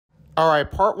All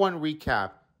right, part one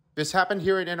recap. This happened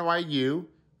here at NYU,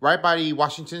 right by the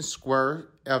Washington Square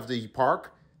of the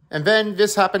park. And then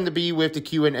this happened to be with the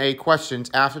Q&A questions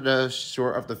after the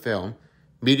short of the film,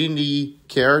 meeting the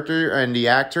character and the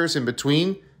actors in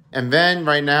between. And then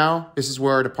right now, this is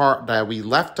where the part that we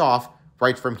left off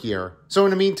right from here. So in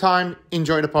the meantime,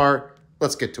 enjoy the part.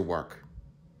 Let's get to work.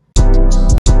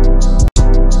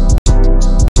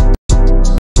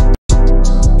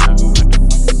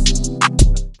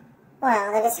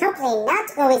 Well, it is hopefully not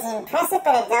always impressive,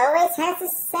 but it always has to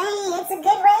say it's a good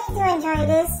way to enjoy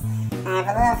this. I have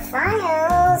a little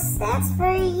files, that's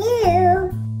for you.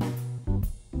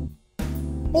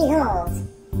 Behold,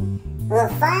 a little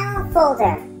file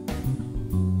folder.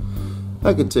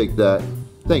 I can take that.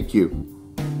 Thank you.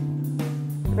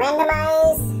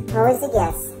 Randomized, always a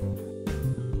guess.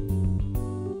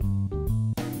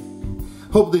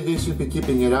 Hopefully they should be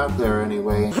keeping it out there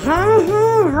anyway.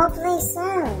 Hopefully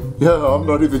so. Yeah, I'm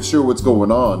not even sure what's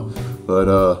going on,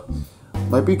 but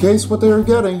might be case what they were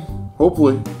getting.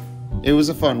 Hopefully. It was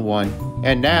a fun one.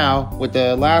 And now, with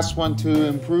the last one to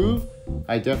improve,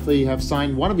 I definitely have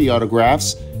signed one of the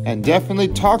autographs and definitely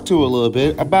talked to a little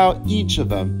bit about each of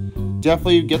them.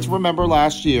 Definitely get to remember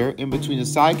last year in between the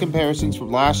side comparisons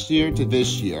from last year to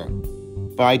this year.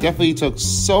 But I definitely took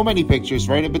so many pictures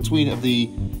right in between of the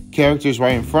characters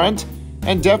right in front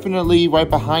and definitely right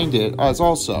behind it as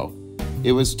also.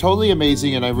 It was totally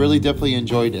amazing and I really definitely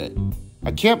enjoyed it.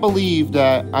 I can't believe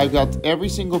that I got every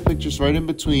single pictures right in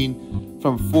between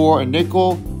from 4 and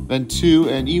Nickel, then 2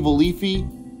 and Evil Leafy,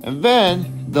 and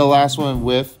then the last one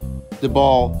with the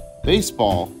ball,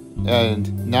 baseball,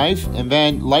 and knife, and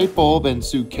then light bulb and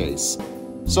suitcase.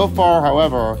 So far,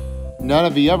 however, none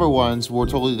of the other ones were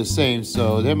totally the same,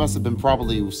 so they must have been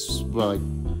probably like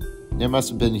they must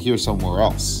have been here somewhere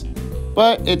else.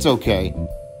 But it's okay.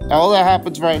 All that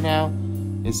happens right now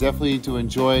is definitely to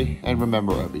enjoy and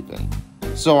remember everything.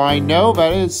 So I know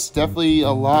that it's definitely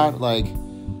a lot, like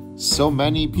so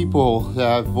many people that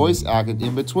have voice acted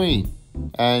in between.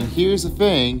 And here's the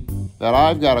thing that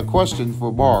I've got a question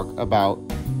for Mark about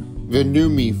the new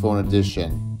Me Phone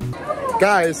edition.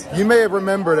 Guys, you may have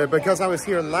remembered it because I was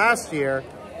here last year.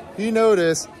 You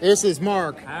notice this is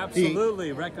Mark.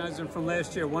 Absolutely, recognize him from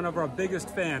last year. One of our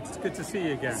biggest fans. It's good to see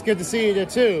you again. It's good to see you there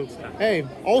too. Hey,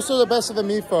 also the best of the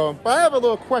Me Phone. But I have a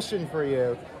little question for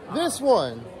you. This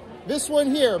one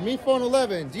here, Me Phone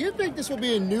 11. Do you think this will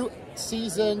be a new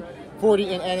season for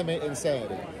the Inanimate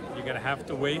Insanity? You're gonna have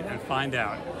to wait and find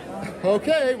out.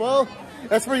 Okay, well,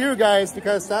 that's for you guys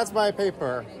because that's my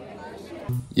paper.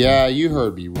 Yeah, you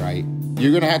heard me right.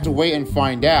 You're gonna have to wait and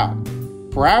find out.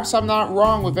 Perhaps I'm not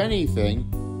wrong with anything,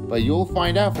 but you'll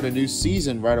find out for the new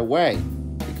season right away,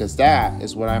 because that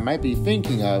is what I might be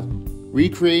thinking of,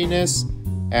 recreating this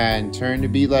and turn to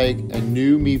be like a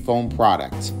new Me Phone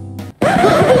product. Wait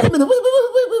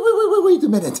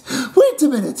a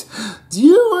minute. Do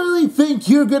you really think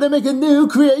you're gonna make a new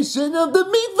creation of the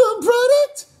Me Phone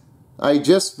product? I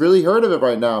just really heard of it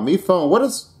right now. Me Phone, what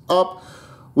is up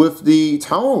with the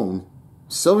tone?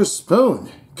 Silver Spoon,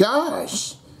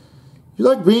 gosh. You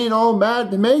like being all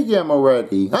mad to make him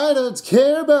already. I don't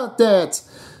care about that.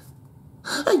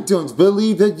 I don't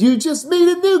believe that you just made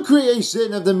a new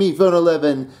creation of the Me Phone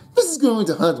 11. This is going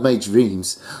to haunt my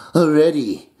dreams.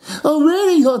 Already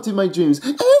haunting my dreams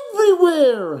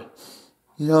everywhere.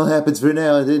 It all happens for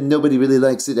now, and nobody really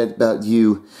likes it about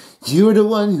you. You're the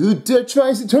one who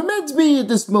tries to torment me at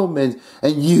this moment,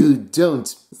 and you don't.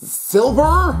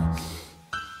 Silver?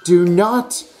 Do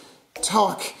not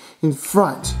talk in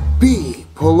front. Be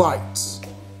polite.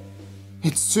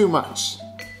 It's too much.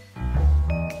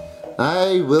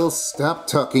 I will stop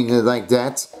talking like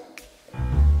that.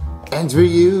 And for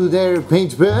you there,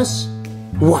 paintbrush,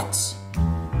 what?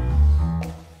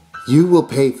 You will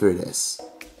pay for this.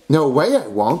 No way I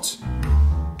won't.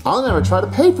 I'll never try to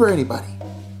pay for anybody.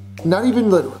 Not even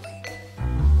literally.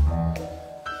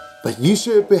 But you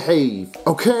should behave,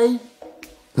 okay?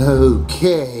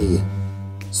 Okay.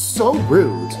 So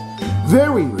rude.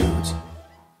 Very rude.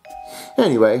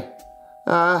 Anyway,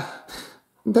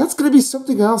 that's gonna be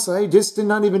something else. I just did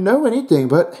not even know anything,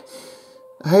 but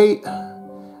I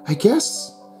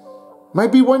guess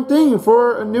might be one thing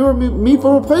for a newer Me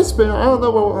Phone replacement. I don't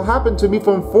know what will happen to Me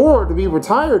Phone 4 to be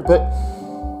retired, but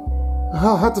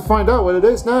I'll have to find out what it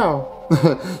is now.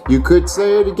 You could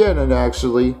say it again, and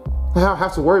actually, I don't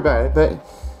have to worry about it, but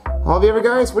all the other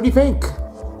guys, what do you think?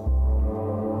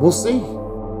 We'll see.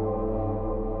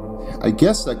 I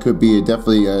guess that could be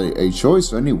definitely a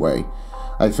choice anyway.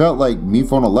 I felt like Me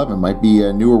Phone 11 might be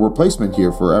a newer replacement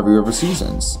here for every other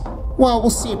seasons. Well,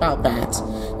 we'll see about that.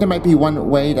 There might be one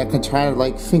way that can try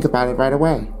to, think about it right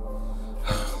away.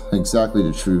 exactly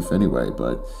the truth anyway,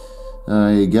 but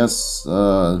I guess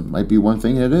might be one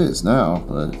thing it is now,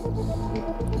 but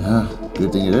yeah,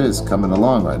 good thing it is coming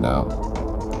along right now.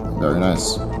 Very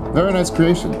nice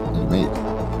creation you made.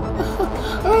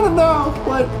 I don't know,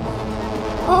 but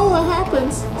all that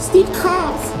happens, Steve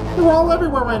cops, they're all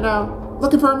everywhere right now,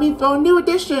 looking for me phone new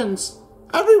additions.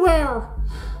 Everywhere.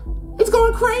 It's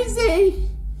going crazy.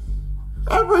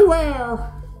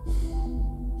 Everywhere.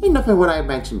 Enough of what I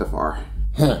mentioned before.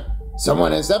 Huh.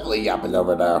 Someone is definitely yapping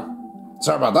over there.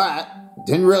 Sorry about that.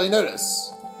 Didn't really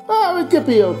notice. Oh, it could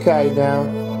be okay now.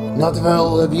 Not if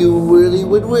all of you really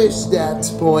would wish that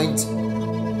point.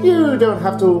 You don't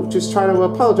have to just try to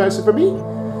apologize for me.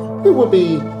 It would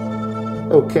be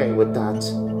okay with that.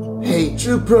 Hey,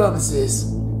 true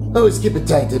promises. Always keep it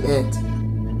tight to the end.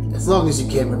 As long as you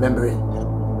can remember it.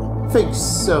 Thanks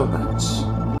so much.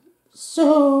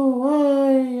 So,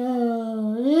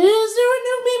 is there a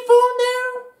new me phone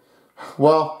there?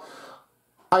 Well,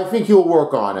 I think you'll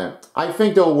work on it. I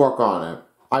think they'll work on it.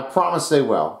 I promise they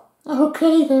will.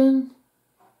 Okay then.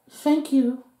 Thank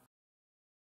you.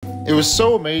 It was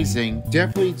so amazing.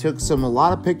 Definitely took a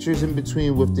lot of pictures in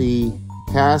between with the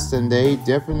cast, and they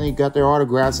definitely got their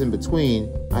autographs in between.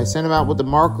 I sent them out with the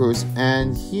markers,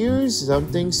 and here's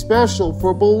something special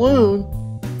for Balloon.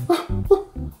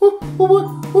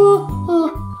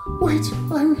 Wait,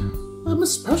 I'm a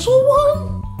special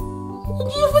one?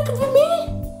 Did you think of me?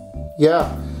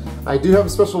 Yeah, I do have a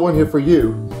special one here for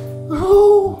you.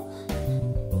 Oh,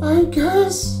 I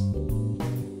guess.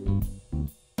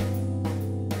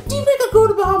 Do you think I'll go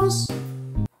to Bahamas?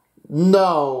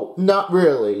 No, not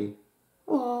really.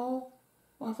 Well,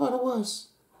 I thought it was.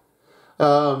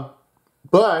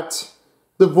 But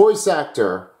the voice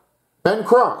actor, Ben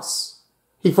Cross,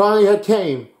 he finally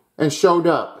came and showed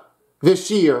up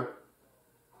this year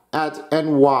at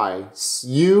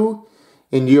NYU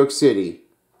in New York City.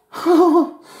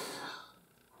 Oh,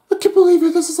 I can't believe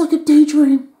it. This is like a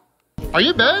daydream. Are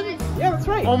you Ben? Yeah, that's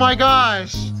right. Oh my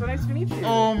gosh. So nice to meet you.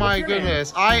 Oh my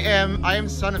goodness. I am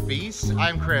Son of Beast.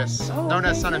 I'm Chris, known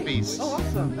as Son of Beast. Oh,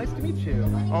 awesome. Nice to meet you.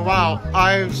 Oh wow.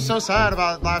 I'm so sad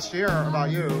about last year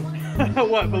about you.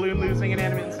 What, Balloon losing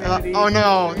Inanimate Insanity? Oh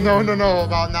no,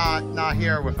 about not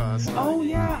here with us. Oh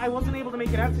yeah, I wasn't able to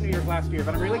make it out to New York last year,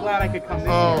 but I'm really glad I could come this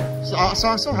year. Oh, so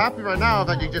I'm so happy right now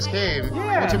that you just came.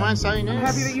 Yeah. Would you mind signing this? I'm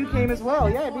happy that you came as well.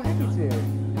 Yeah, I'd be happy to.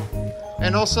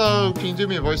 And also, can you do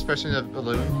me a voice impression of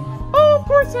Balloon? Oh, of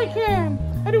course I can.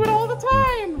 I do it all the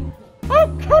time.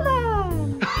 Oh, come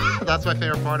on. That's my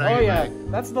favorite part. Oh yeah,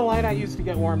 that's the line I use to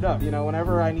get warmed up. You know,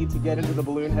 whenever I need to get into the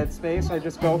balloon headspace, I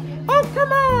just go, oh,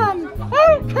 come on.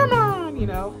 Oh, come on. You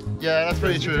know. Yeah, that's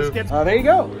pretty true. There you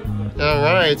go. All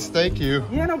right, thank you.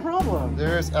 Yeah, no problem.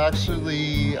 There's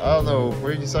actually, I don't know,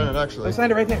 where did you sign it actually? I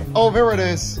signed it right there. Oh, there it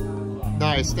is.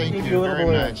 Nice, thank you little very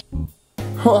boy. much.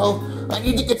 Well, I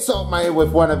need to consult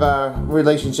with one of our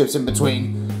relationships in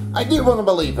between. I do want to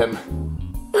believe him.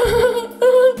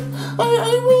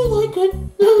 I really like it.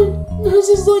 This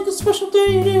is like a special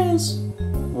day, it is.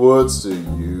 What's the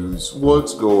use?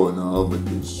 What's going on with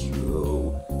this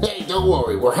show? Hey, don't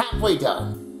worry, we're halfway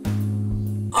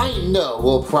done. I know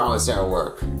we'll promise our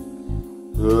work.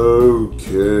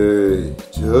 Okay,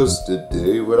 just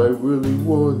today what I really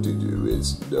want to do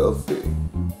is nothing.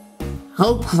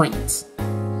 Oh, great.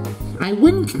 I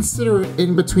wouldn't consider it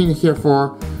in between here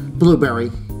for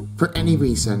Blueberry for any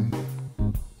reason.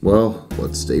 Well,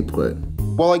 let's stay put.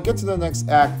 While I get to the next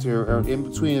actor or in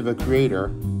between of a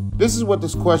creator, this is what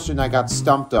this question I got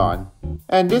stumped on.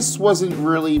 And this wasn't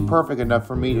really perfect enough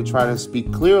for me to try to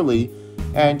speak clearly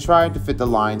and try to fit the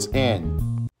lines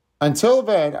in. Until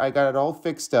then, I got it all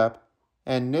fixed up,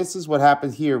 and this is what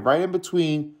happened here right in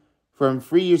between from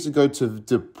 3 years ago to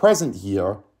the present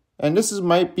year. And this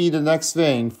might be the next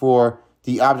thing for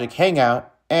the Object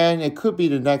Hangout, and it could be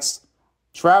the next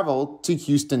travel to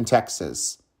Houston,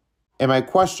 Texas. And my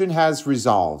question has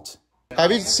resolved.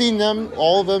 Have you seen them,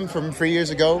 all of them, from 3 years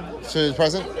ago to the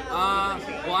present?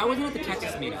 Well, I wasn't at the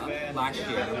Texas meetup last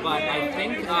year, but I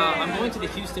think I'm going to the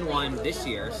Houston one this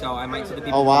year, so I might see the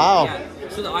people. Oh, wow.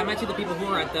 I might see the people who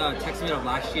were at the Texas meetup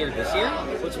last year this year,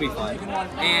 which will be fun.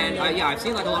 And yeah, I've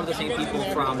seen like a lot of the same people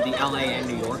from the LA and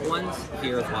New York ones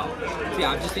here as well. So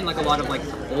yeah, I've just seen like a lot of like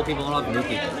old people and a lot of new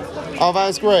people. Oh,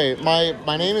 that's great.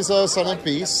 My name is Son of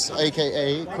Beast,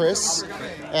 aka Chris.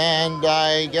 And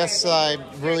I guess I'm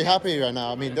really happy right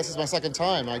now. I mean, this is my second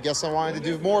time. I guess I wanted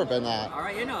to do more than that. All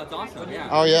right, you know, it's awesome, yeah.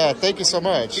 Oh, yeah. Thank you so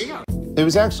much. Here you go. It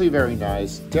was actually very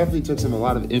nice. Definitely took some a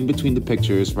lot of in between the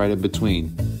pictures, right in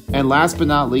between. And last but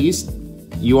not least,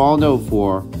 you all know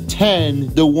for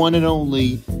 10, the one and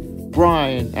only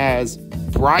Brian as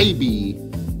Bribey.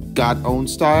 got own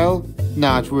style?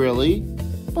 Not really,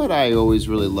 but I always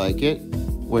really like it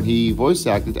when he voice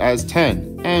acted as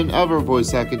 10 and other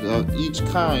voice acted of each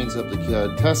kinds of the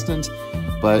contestants,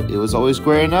 but it was always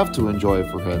great enough to enjoy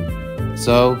for him.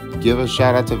 So give a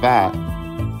shout out to that.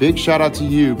 Big shout out to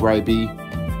you,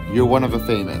 Brightbee. You're one of the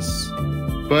famous.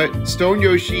 But Stone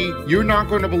Yoshi, you're not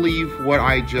going to believe what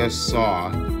I just saw.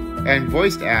 And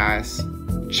voiced as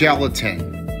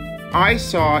Gelatin. I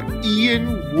saw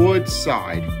Ian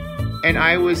Woodside, and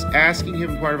I was asking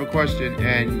him part of a question,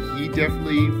 and he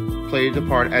definitely played the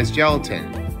part as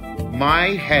Gelatin. My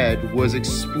head was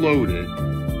exploded,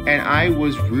 and I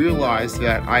realized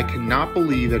that I cannot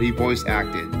believe that he voice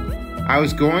acted. I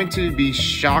was going to be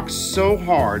shocked so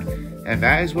hard, and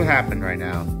that is what happened right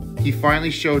now. He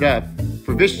finally showed up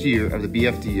for this year of the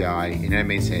BFDI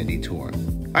Inanimate Insanity Tour.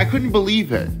 I couldn't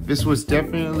believe it. This was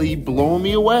definitely blowing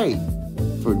me away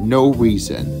for no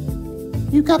reason.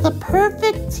 You got the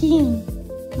perfect team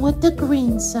with the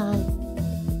green side.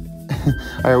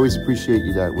 I always appreciate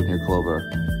you that when you're Clover.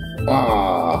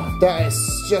 Ah, that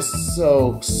is just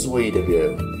so sweet of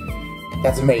you.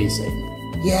 That's amazing.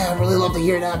 Yeah, I really love to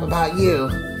hear that about you.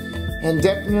 And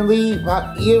definitely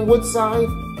about Ian Woodside,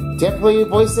 definitely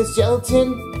voice as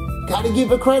Gelatin. Gotta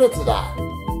give a credit to that.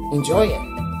 Enjoy it.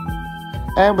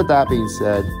 And with that being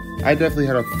said, I definitely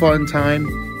had a fun time.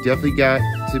 Definitely got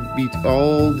to meet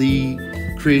all the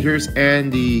creators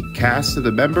and the cast of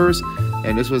the members,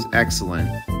 and this was excellent.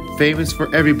 Famous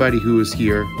for everybody who was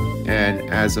here, and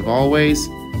as of always,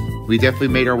 we definitely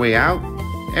made our way out,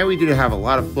 and we did have a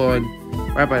lot of fun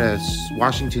right by the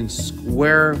Washington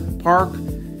Square Park,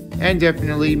 and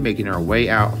definitely making our way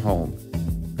out home.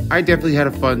 I definitely had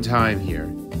a fun time here,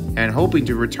 and hoping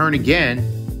to return again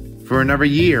for another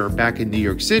year back in New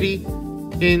York City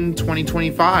in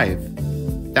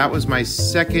 2025. That was my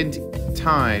second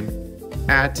time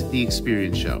at the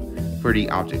Experience Show for the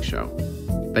Object Show.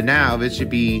 But now this should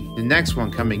be the next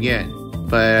one coming in.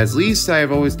 But at least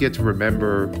I've always get to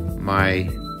remember my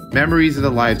memories of the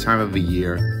lifetime of the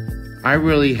year. I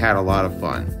really had a lot of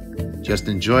fun. Just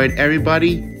enjoyed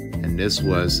everybody, and this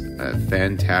was a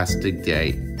fantastic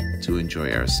day to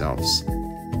enjoy ourselves.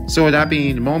 So with that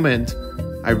being the moment,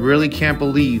 I really can't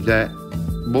believe that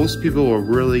most people were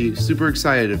really super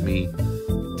excited of me.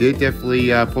 Did definitely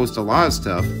post a lot of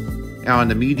stuff on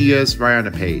the medias right on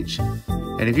the page.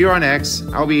 And if you're on X,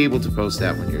 I'll be able to post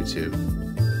that one here too.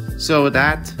 So with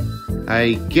that,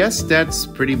 I guess that's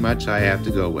pretty much I have to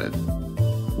go with.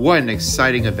 What an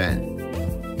exciting event.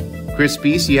 Chris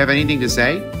Beast, you have anything to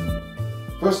say?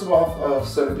 First of all,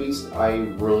 Centerpiece, I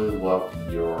really loved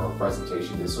your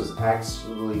presentation. This was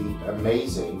actually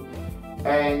amazing.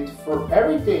 And for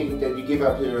everything that you give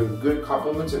out here, good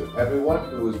compliments of everyone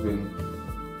who has been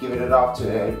giving it off to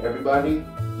everybody,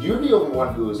 you're the only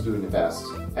one who is doing the best.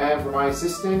 And for my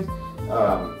assistant,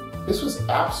 this was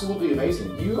absolutely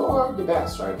amazing. You are the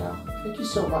best right now. Thank you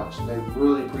so much, and I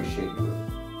really appreciate you.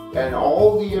 And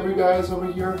all the other guys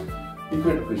over here, we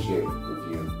couldn't appreciate it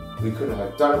with you. We couldn't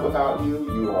have done it without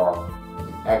you. You are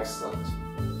excellent.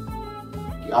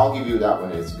 I'll give you that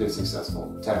one. It's good,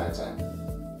 successful. 10 out of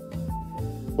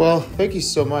 10. Well, thank you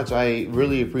so much. I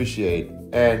really appreciate it.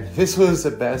 And this was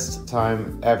the best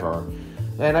time ever.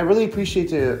 And I really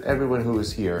appreciate everyone who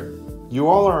is here. You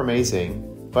all are amazing.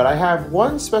 But I have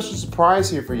one special surprise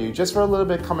here for you, just for a little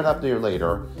bit coming up there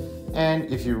later.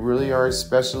 And if you really are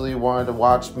especially wanting to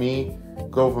watch me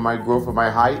go for my growth of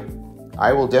my height,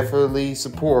 I will definitely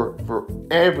support for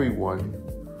everyone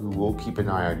who will keep an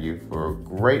eye on you for a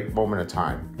great moment of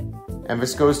time. And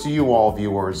this goes to you all,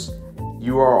 viewers.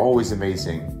 You are always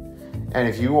amazing. And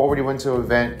if you already went to an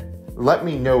event, let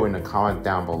me know in the comment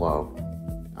down below.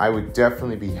 I would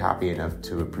definitely be happy enough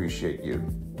to appreciate you.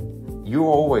 You've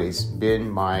always been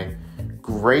my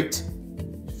great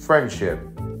friendship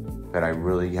that I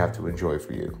really have to enjoy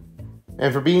for you.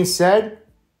 And for being said,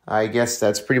 I guess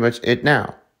that's pretty much it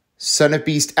now. Son of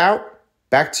Beast out.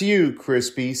 Back to you, Chris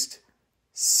Beast.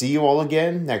 See you all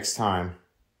again next time.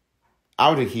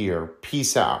 Out of here.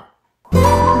 Peace out.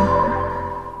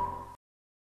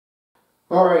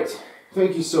 All right.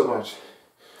 Thank you so much.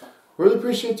 Really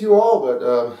appreciate you all, but,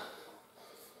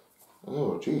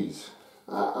 oh, geez.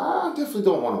 I definitely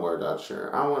don't want to wear that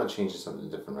shirt. I want to change to something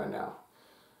different right now.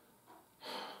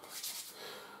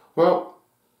 Well,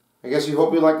 I guess you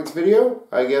hope you like this video.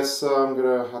 I guess I'm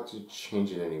going to have to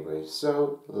change it anyway.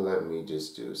 So, let me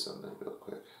just do something real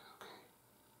quick.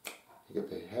 Okay. Get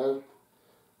the head.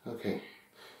 Okay.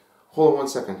 Hold on 1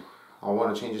 second. I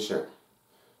want to change the shirt.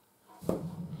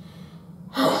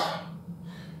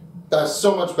 That's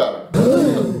so much better.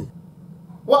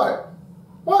 What?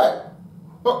 What?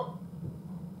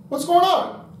 What's going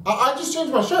on? I just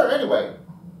changed my shirt anyway.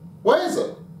 What is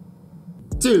it?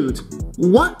 Dude,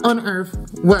 what on earth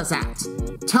was that?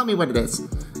 Tell me what it is.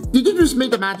 Did you just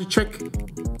make a magic trick?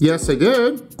 Yes, I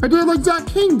did. I did like Zach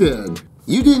King did.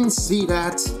 You didn't see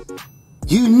that?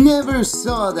 You never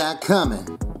saw that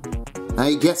coming.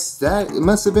 I guess that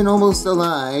must have been almost a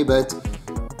lie, but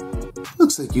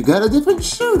looks like you got a different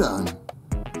shirt on.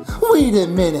 Wait a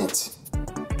minute.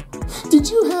 Did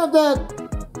you have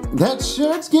that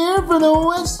shirt gear for the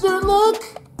Western look?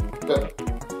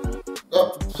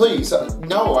 Please,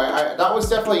 no, that was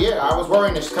definitely it. I was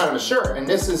wearing this kind of a shirt, and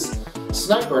this is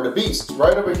Sniper, the Beast,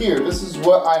 right over here. This is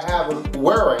what I have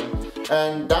wearing,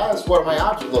 and that is what my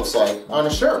object looks like on a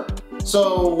shirt.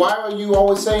 So why are you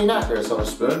always saying that there, Silver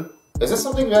Spoon? Is this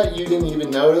something that you didn't even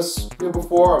notice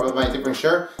before with my different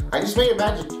shirt? I just made a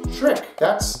magic trick.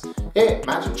 That's it.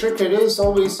 Magic trick. It is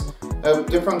always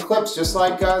different clips, just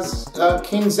like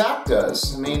King Zach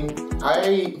does. I mean,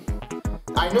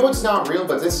 I know it's not real,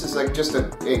 but this is like just a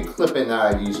clip-in that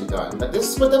I've usually done. But this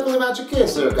is what definitely magic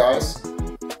is, there, guys.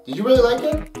 Did you really like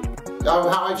it?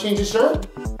 How I changed the shirt?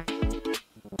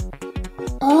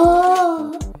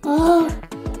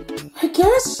 I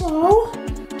guess so.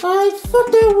 I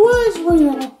thought that was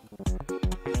real.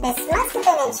 This must have been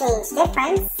a change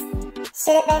difference.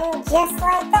 Should have been just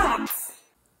like that.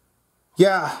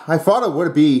 Yeah, I thought it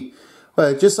would be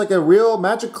just like a real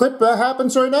magic clip that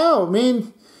happens right now. I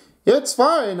mean, it's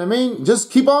fine. I mean, just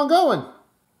keep on going.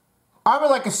 I would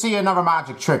like to see another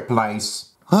magic trick, please.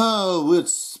 Oh,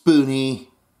 it's Spoony.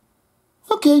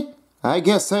 Okay, I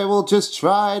guess I will just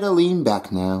try to lean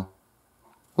back now.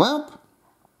 Well,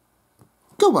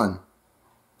 go on.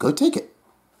 Go take it.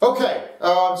 Okay,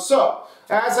 so,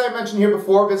 as I mentioned here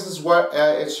before, this is what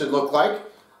it should look like.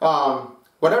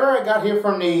 Whatever I got here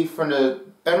from the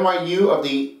NYU of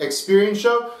the Experience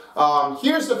Show,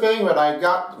 here's the thing that I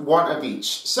got one of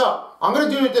each. So, I'm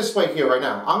going to do it this way here right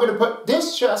now. I'm going to put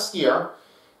this chest here,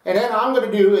 and then all I'm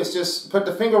going to do is just put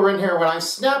the finger in here. When I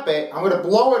snap it, I'm going to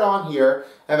blow it on here,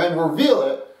 and then reveal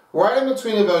it right in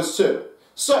between those two.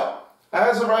 So,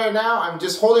 as of right now, I'm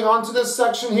just holding on to this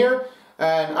section here,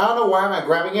 and I don't know why I'm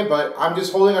grabbing it, but I'm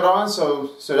just holding it on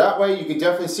so that way you can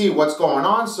definitely see what's going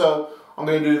on. So, I'm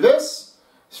going to do this.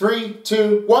 3,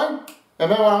 2, 1.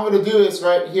 And then what I'm going to do is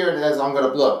right here, and as I'm going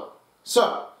to blow.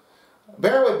 So,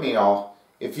 bear with me all.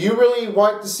 If you really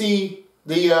want to see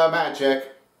the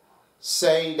magic,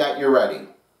 say that you're ready.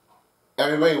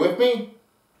 Everybody with me?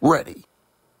 Ready.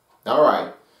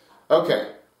 Alright.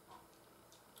 Okay.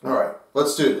 Alright,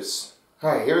 let's do this.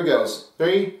 Alright, here it goes.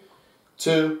 3,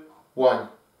 2, 1.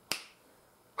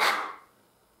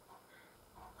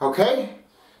 Okay?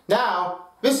 Now,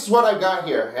 this is what I got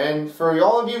here. And for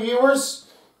all of you viewers,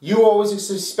 you always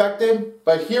expected,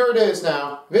 but here it is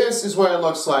now. This is what it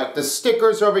looks like. The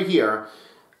stickers over here.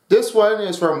 This one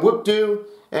is from Whoop-Doo,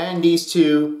 and these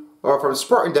two are from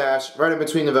Spartan Dash, right in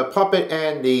between the puppet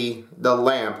and the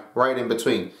lamp, right in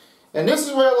between. And this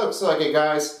is what it looks like,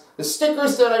 guys. The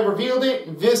stickers that I revealed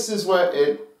it, this is what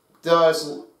it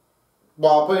does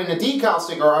while putting a decal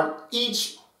sticker on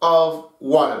each of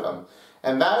one of them.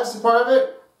 And that is the part of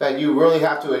it that you really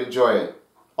have to enjoy it.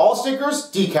 All stickers,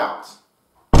 decals.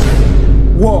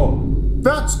 Whoa,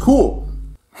 that's cool.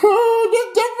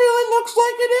 It definitely looks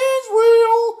like it is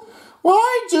real. Well,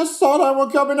 I just thought I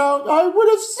were coming out. I would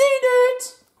have seen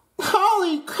it.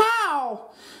 Holy cow!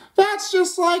 That's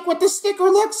just like what the sticker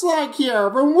looks like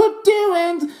here from Whoop-Doo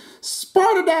and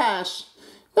Sparta Dash.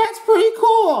 That's pretty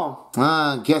cool.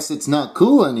 Guess it's not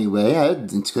cool anyway.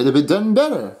 It could have been done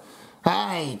better.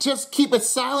 Hey, just keep it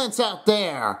silent out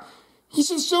there. He's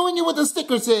just showing you what the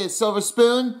stickers is, Silver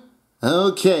Spoon.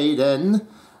 Okay, then.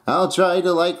 I'll try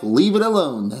to, leave it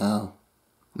alone now.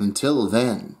 Until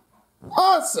then.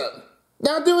 Awesome!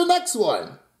 Now do the next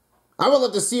one. I would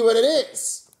love to see what it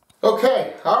is.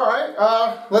 Okay, alright,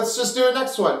 let's just do the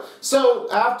next one. So,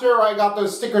 after I got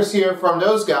those stickers here from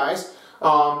those guys,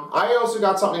 I also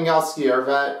got something else here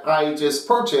that I just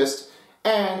purchased,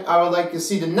 and I would like to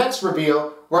see the next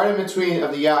reveal right in between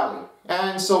of the alley.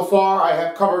 And so far, I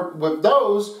have covered with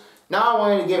those. Now I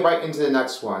wanted to get right into the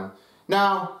next one.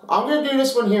 Now, I'm going to do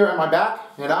this one here on my back,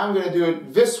 and I'm going to do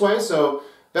it this way, so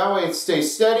that way it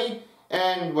stays steady,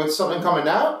 and with something coming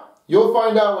out, you'll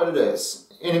find out what it is.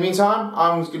 In the meantime,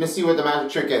 I'm going to see what the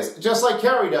magic trick is, just like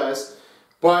Carrie does,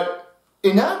 but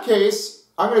in that case,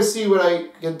 I'm going to see what I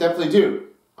can definitely do.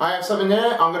 I have something in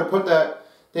it, I'm going to put that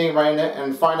thing right in it,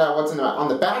 and find out what's on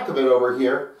the back of it over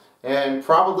here, and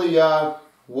probably,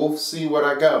 we'll see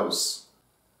where it goes.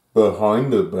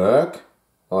 Behind the back?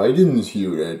 I didn't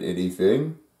hear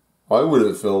anything. I would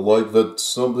have felt like that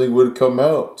something would come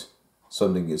out.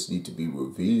 something is need to be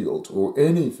revealed or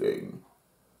anything.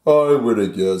 I would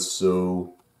have guessed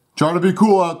so. Try to be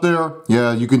cool out there.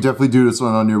 Yeah, you can definitely do this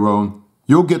one on your own.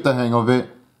 You'll get the hang of it.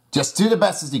 Just do the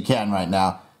best as you can right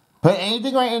now. Put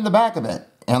anything right in the back of it.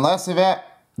 And less of it,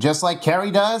 just like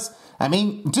Carrie does. I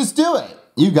mean, just do it.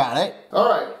 You got it.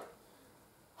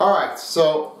 Alright,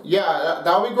 so yeah,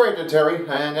 that would be great there, Terry.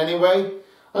 And anyway,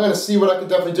 I'm going to see what I can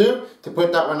definitely do to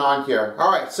put that one on here.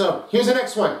 Alright, so here's the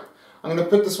next one. I'm going to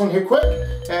put this one here quick.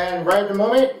 And right at the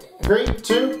moment, 3,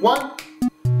 2, 1.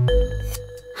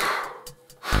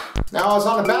 Now it's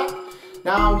on the back.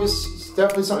 Now I'm just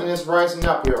definitely something that's rising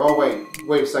up here. Oh wait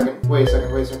a second. Wait a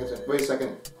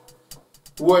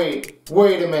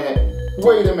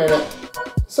minute.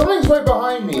 Something's right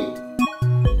behind me.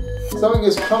 Something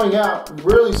is coming out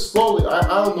really slowly. I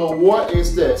don't know what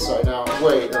is this right now.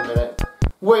 Wait a minute.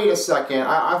 Wait a second.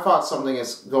 I thought something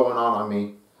is going on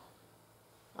me.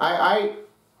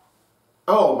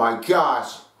 Oh my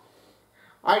gosh.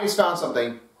 I just found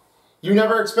something. You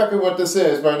never expected what this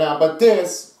is right now, but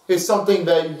this is something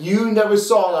that you never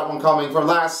saw that one coming from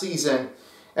last season.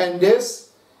 And this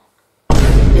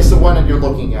is the one that you're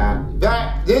looking at.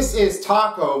 This is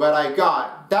Taco that I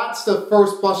got. That's the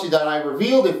first plushie that I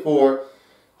revealed it for.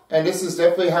 And this is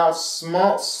definitely how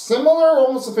similar,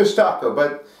 almost a fish taco,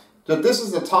 but this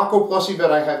is the taco plushie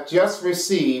that I have just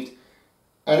received.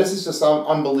 And this is just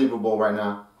unbelievable right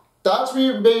now. That's where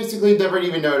you basically never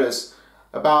even notice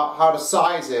about how the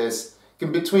size is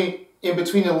in between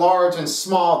the large and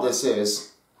small this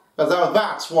is.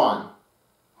 That's one.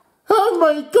 Oh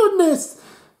my goodness!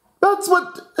 That's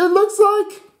what it looks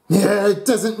like? Yeah, it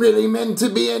doesn't really mean to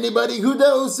be anybody who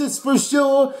knows this for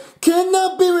sure.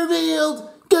 Cannot be revealed.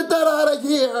 Get that out of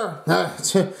here.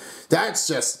 That's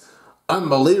just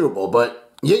unbelievable,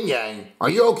 but Yin Yang, are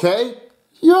you okay?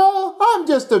 Yeah, I'm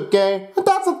just okay.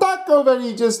 That's a taco that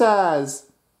he just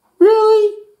has.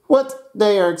 Really? What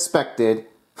they are expected.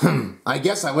 I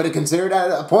guess I would have considered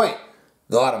that a point.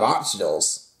 A lot of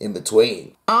optionals in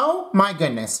between. Oh my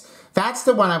goodness. That's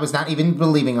the one I was not even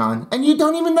believing on. And you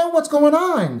don't even know what's going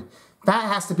on. That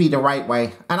has to be the right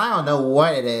way. And I don't know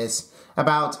what it is.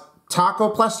 About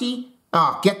taco plushie?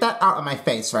 Oh, get that out of my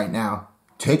face right now.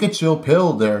 Take a chill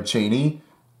pill there, Cheney.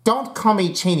 Don't call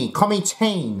me Cheney. Call me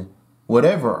Chain.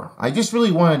 Whatever. I just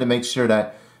really wanted to make sure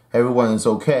that everyone is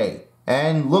okay.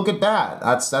 And look at that.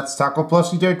 That's taco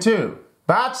plushie there too.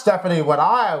 That's definitely what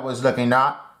I was looking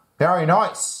at. Very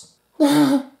nice.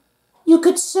 You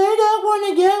could say that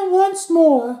one again once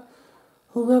more.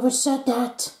 Whoever said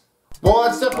that. Well,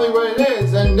 that's definitely what it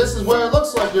is, and this is what it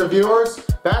looks like, dear viewers.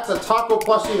 That's a taco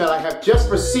plushie that I have just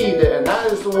received it, and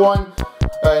that is the one,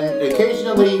 and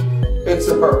occasionally, it's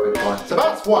a perfect one. So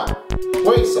that's one.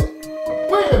 Wait a second.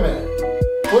 Wait a minute.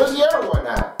 Where's the other one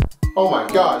at? Oh my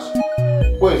gosh.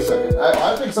 Wait a second.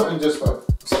 I think something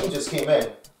just came in.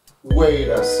 Wait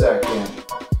a second.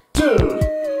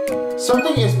 Dude.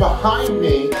 Something is behind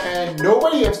me and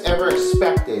nobody has ever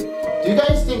expected. Do you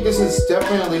guys think this is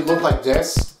definitely look like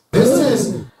this? This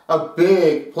is a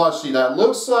big plushie that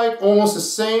looks like almost the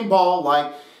same ball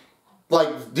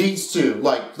like these two.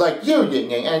 Like you,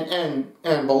 Yin Yang,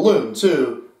 and Balloon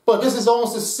too. But this is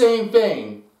almost the same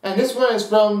thing. And this one is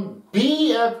from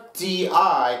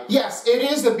BFDI. Yes, it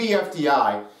is the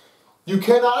BFDI. You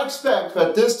cannot expect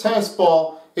that this tennis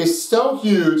ball is so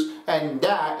huge, and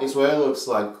that is what it looks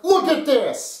like. Look at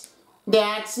this!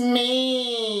 That's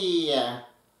me!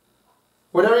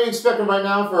 Whatever you expecting right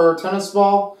now for a tennis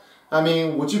ball, I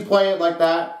mean, would you play it like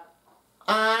that?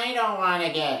 I don't want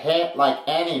to get hit like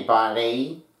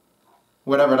anybody.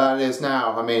 Whatever that is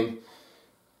now, I mean,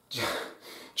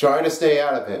 try to stay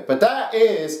out of it. But that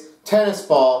is tennis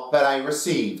ball that I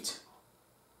received.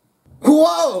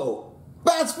 Whoa!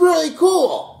 That's really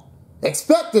cool!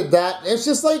 Expected that. It's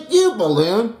just like you,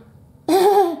 Balloon.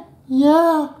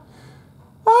 Yeah.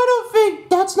 I don't think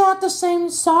that's not the same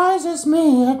size as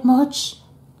me that much.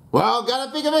 Well,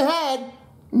 gotta think of ahead.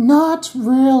 Not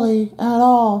really at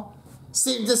all.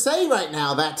 Seem to say right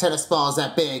now that tennis ball's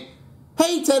that big.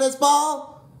 Hey, tennis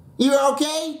ball. You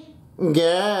okay?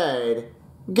 Good.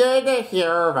 Good to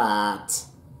hear that.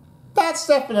 That's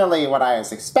definitely what I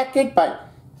was expected, but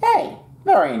hey,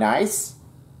 very nice.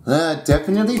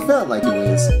 Definitely felt like it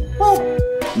is. Well,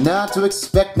 not to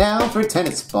expect now for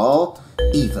tennis ball,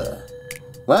 Eva.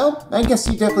 Well, I guess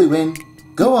you definitely win.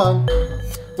 Go on.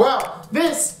 Well,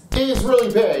 this is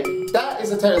really big. That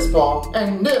is a tennis ball,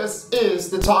 and this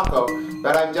is the taco.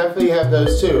 But I definitely have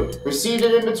those too. Received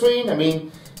it in between, I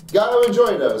mean, gotta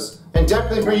enjoy those. And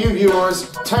definitely for you viewers,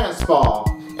 tennis ball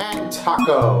and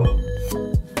taco.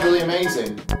 Really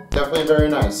amazing. Definitely very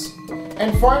nice.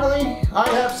 And finally, I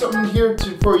have something here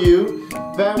for you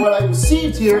that what I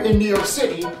received here in New York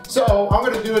City. So I'm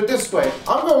going to do it this way.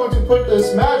 I'm going to put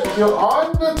this magic here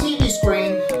on the TV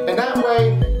screen, and that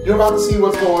way you're about to see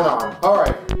what's going on.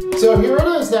 Alright, so here it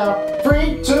is now.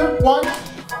 3, 2, 1.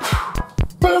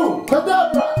 Boom!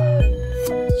 Kadabra!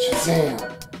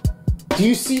 Shazam! Do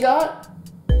you see that?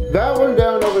 That one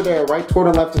down over there, right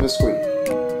toward the left of the screen.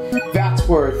 That's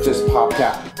where it just popped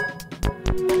out.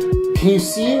 Can you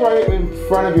see right in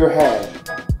front of your head?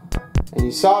 And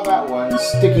you saw that one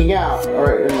sticking out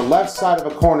right in the left side of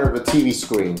a corner of the TV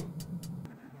screen.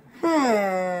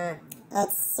 It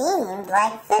seemed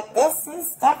like that this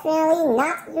is definitely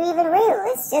not even real.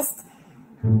 It's just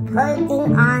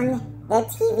putting on the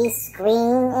TV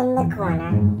screen in the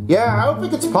corner. Yeah, I don't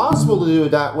think it's possible to do it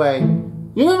that way.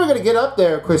 You're never gonna get up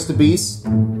there, Chris the Beast.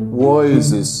 Why is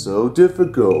this so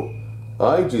difficult?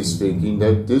 I'm just thinking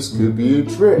that this could be a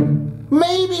trick.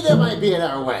 Maybe there might be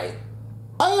another way.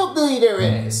 I don't believe there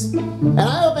is. And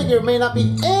I don't think there may not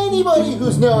be anybody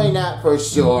who's knowing that for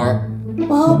sure.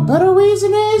 Well, better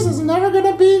reason is it's never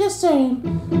gonna be the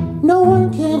same. No one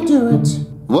can do it.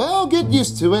 Well, get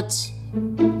used to it.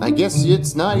 I guess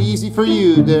it's not easy for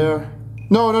you there.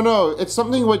 No. It's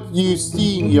something what you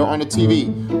see here on the TV.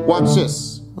 Watch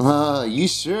this. You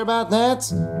sure about that?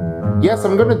 Yes,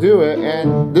 I'm gonna do it,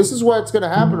 and this is what's gonna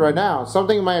happen right now.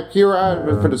 Something might appear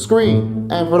out for the screen.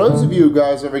 And for those of you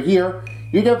guys over here,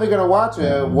 you're definitely gonna watch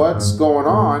what's going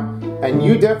on, and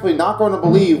you're definitely not gonna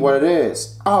believe what it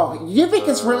is. Oh, you think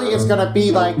it's gonna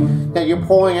be like that you're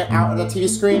pulling it out of the TV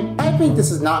screen? I think this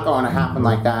is not going to happen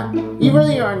like that. You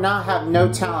really are not have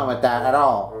no talent with that at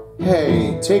all.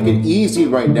 Hey, take it easy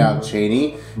right now,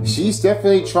 Cheney. She's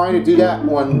definitely trying to do that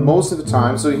one most of the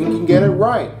time so he can get it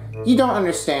right. You don't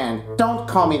understand. Don't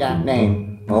call me that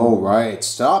name. Alright,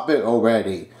 stop it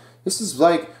already. This is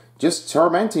like just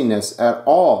tormenting us at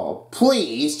all.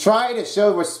 Please try to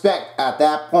show respect at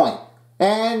that point.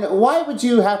 And why would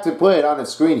you have to put it on the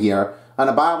screen here on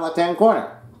the bottom left-hand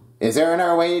corner? Is there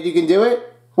another way that you can do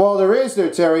it? Well, there is there,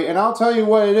 Terry, and I'll tell you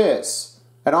what it is.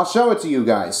 And I'll show it to you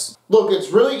guys. Look, it's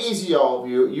really easy, all of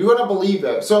you. You're gonna believe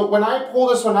it. So when I pull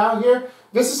this one out here,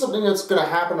 this is something that's gonna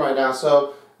happen right now.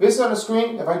 So this is on the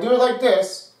screen. If I do it like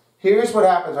this, here's what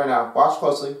happens right now. Watch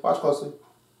closely. Watch closely.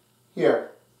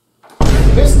 Here.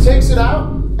 This takes it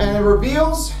out, and it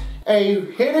reveals a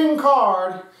hidden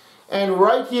card. And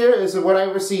right here is what I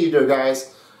received,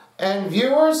 guys. And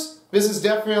viewers, this is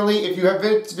definitely, if you have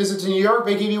visited New York,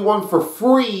 they give you one for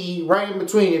free right in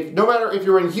between. No matter if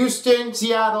you're in Houston,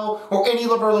 Seattle, or any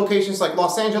of our locations like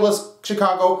Los Angeles,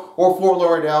 Chicago, or Fort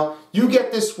Lauderdale, you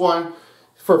get this one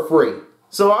for free.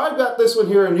 So I've got this one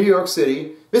here in New York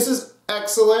City. This is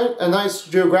excellent, a nice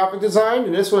geographic design,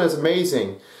 and this one is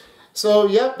amazing. So,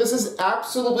 yep, this is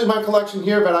absolutely my collection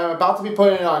here, but I'm about to be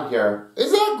putting it on here.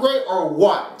 Is that great or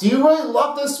what? Do you really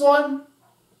love this one?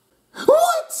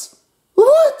 What?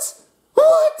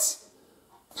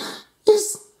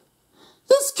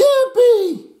 This can't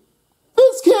be!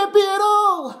 This can't be at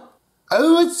all!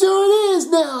 Oh, it sure is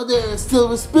now there,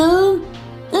 Silver Spoon!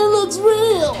 It looks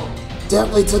real!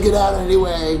 Definitely took it out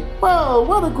anyway. Well,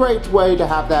 what a great way to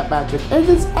have that magic. It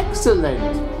is excellent.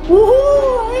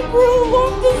 Woohoo! I really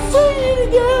love to see it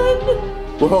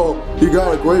again! Well, you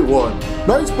got a great one.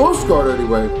 Nice postcard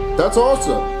anyway. That's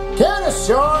awesome. Can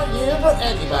assure you for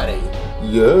anybody.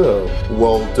 Yeah,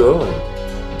 well done.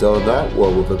 Done that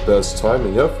one with the best time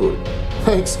and effort.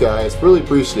 Thanks, guys. Really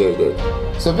appreciate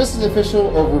it. So this is official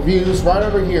reviews right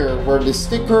over here, where the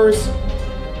stickers,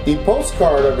 the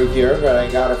postcard over here that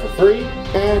I got it for free,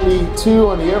 and the two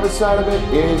on the other side of it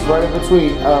is right in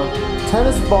between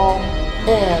tennis ball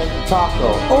and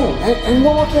taco. Oh, and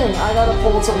one more thing. I gotta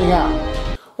pull something out.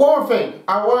 One more thing.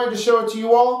 I wanted to show it to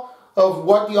you all of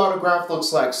what the autograph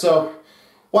looks like. So,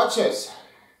 watch this.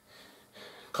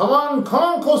 Come on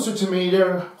closer to me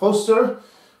there, poster.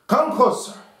 Come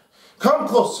closer. Come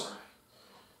closer.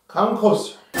 Come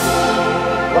closer.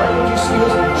 Right, what you see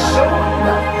is show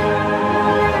now.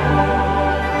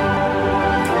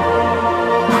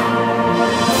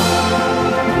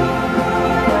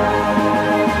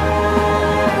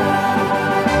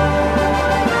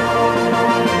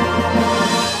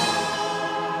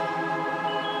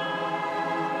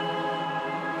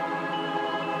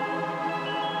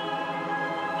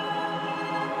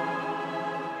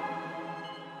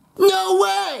 No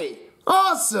way!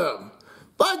 Awesome!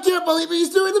 I can't believe he's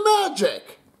doing the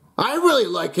magic! I really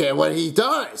like it what he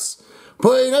does.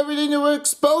 Putting everything to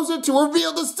expose it to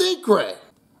reveal the secret.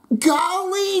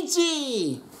 Golly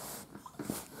gee!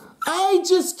 I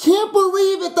just can't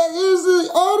believe it that is the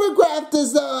autograph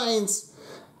designs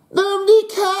from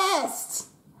the cast.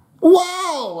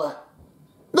 Wow!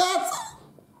 That's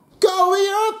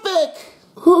calligraphic!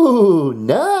 Ooh,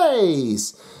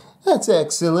 nice! That's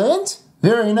excellent.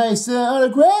 Very nice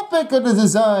autographic of the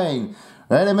design.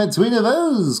 Right in between of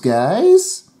those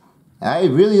guys. I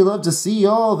really love to see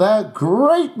all that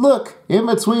great look in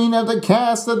between of the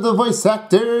cast of the voice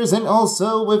actors and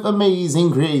also with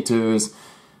amazing creators.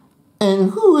 And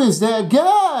who is that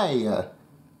guy?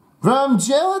 From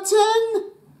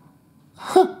Gelatin?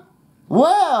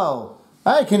 Well,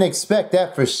 I can expect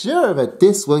that for sure, but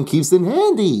this one keeps it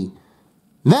handy.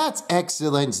 That's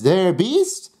excellent there,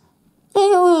 Beast.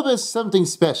 And a little bit something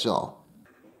special.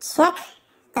 Check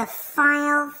the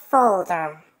file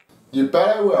folder. You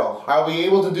bet I will. I'll be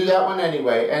able to do that one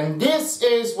anyway. And this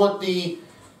is what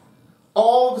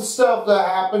all the stuff that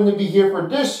happened to be here for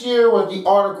this year with the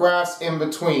autographs in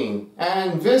between.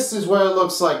 And this is what it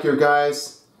looks like here,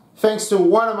 guys. Thanks to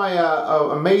one of my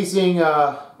amazing,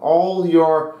 all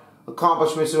your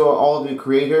accomplishments to all of the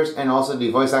creators and also the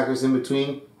voice actors in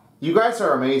between. You guys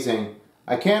are amazing.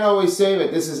 I can't always say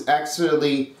that this is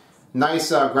actually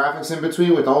nice graphics in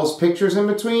between with all those pictures in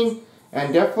between.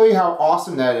 And definitely how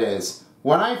awesome that is.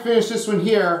 When I finish this one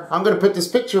here, I'm going to put this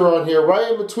picture on here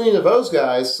right in between of those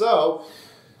guys. So,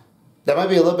 that might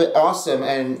be a little bit awesome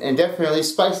and definitely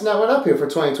spicing that one up here for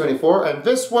 2024. And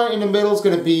this one in the middle is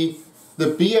going to be the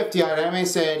BFDI Inanimate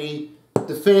Sanity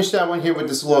to finish that one here with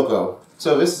this logo.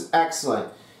 So this is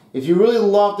excellent. If you really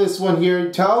love this one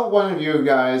here, tell one of you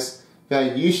guys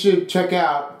that you should check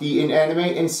out the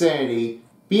Inanimate Insanity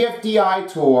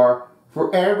BFDI tour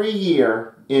for every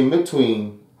year in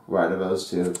between right of those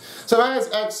two. So that is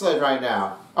excellent right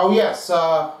now. Oh yes,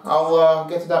 I'll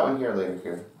get to that one here later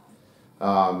here.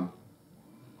 I'll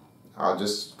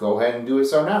just go ahead and do it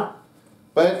so now.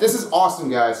 But this is awesome,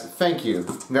 guys. Thank you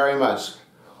very much.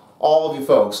 All of you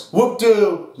folks.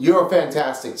 Whoop-doo, you're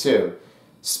fantastic too.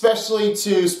 Especially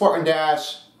to Spartan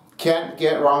Dash. Can't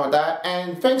get wrong with that.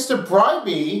 And thanks to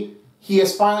Bribey, he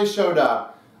has finally showed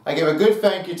up. I give a good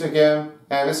thank you to him.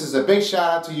 And this is a big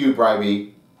shout out to you,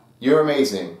 Bribey. You're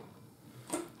amazing.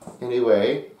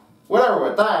 Anyway, whatever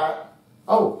with that.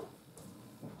 Oh,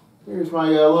 here's my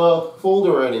little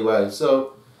folder anyway.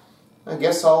 So, I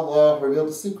guess I'll reveal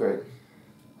the secret.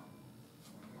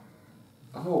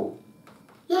 Oh,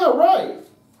 yeah, right.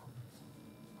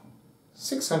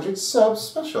 600 subs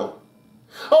special.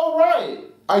 Oh, right.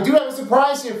 I do have a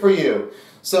surprise here for you.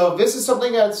 So, this is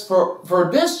something that's for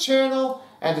this channel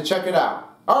and to check it out.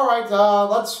 Alright,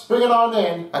 let's bring it on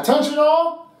in. Attention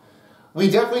all! We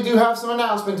definitely do have some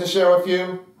announcement to share with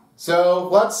you. So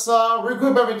let's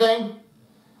regroup everything.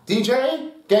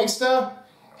 DJ, Gangsta,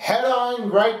 head on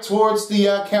right towards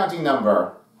the counting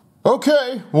number.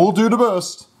 Okay, we'll do the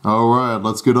best. Alright,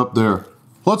 let's get up there.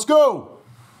 Let's go!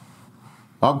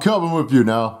 I'm coming with you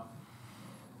now.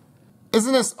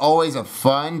 Isn't this always a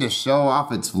fun to show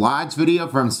off its vlogs video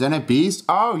from Senate Beast?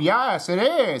 Oh yes, it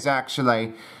is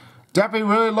actually. Definitely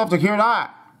really love to hear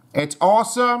that. It's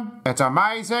awesome. It's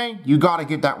amazing. You gotta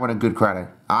give that one a good credit.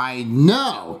 I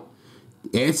know.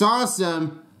 It's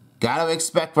awesome. Gotta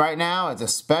expect right now it's a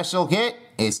special hit.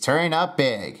 It's turning up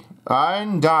big.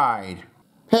 Undied.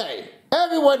 Hey,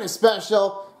 everyone is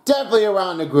special. Definitely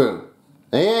around the group.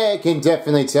 I can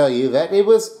definitely tell you that it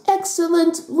was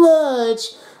excellent watch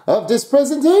of this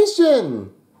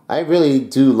presentation. I really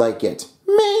do like it.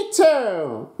 Me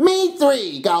too. Me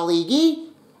three, Goligi.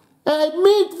 And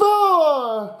me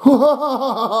four.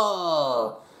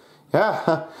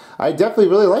 Yeah, I definitely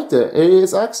really liked it. It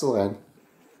is excellent.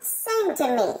 Same to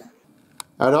me.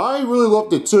 And I really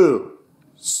loved it too.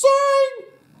 Same.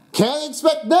 Can't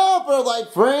expect now for a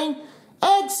light frame.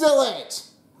 Excellent.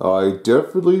 I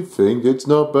definitely think it's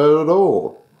not bad at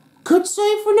all. Could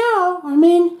say for now. I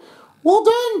mean, well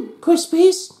done, Chris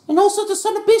Beast, and also the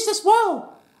Son of Beast as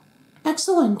well.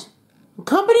 Excellent.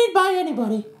 Accompanied by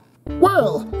anybody.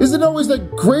 Well, isn't it always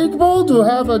incredible to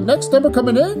have a next number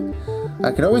coming in?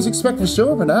 I can always expect for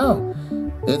sure, but now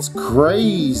it's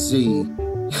crazy.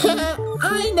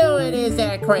 I know it is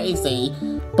that crazy,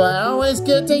 but always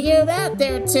good to hear that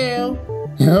there too.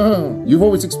 Yeah, you've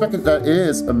always expected that. It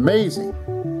is amazing.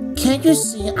 Can't you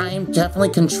see I am definitely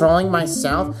controlling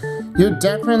myself? You're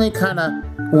definitely kind of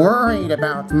worried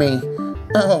about me.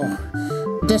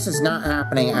 Oh, this is not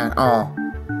happening at all.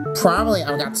 Probably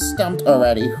I got stumped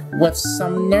already with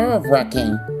some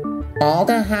nerve-wracking. All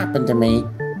that happened to me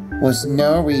was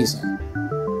no reason.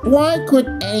 Why could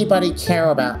anybody care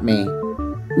about me?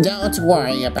 Don't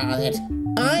worry about it.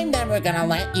 I'm never gonna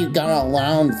let you go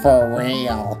alone for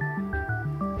real.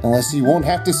 Unless you won't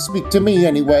have to speak to me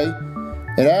anyway.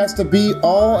 It has to be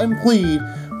all and plead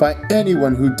by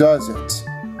anyone who does it.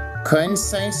 Couldn't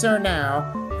say so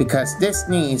now, because this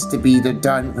needs to be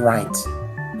done right.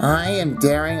 I am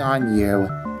daring on you.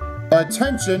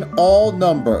 Attention all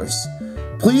numbers.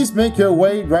 Please make your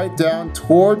way right down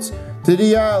towards to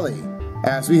the alley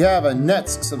as we have a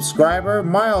next subscriber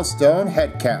milestone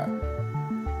head count.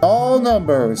 All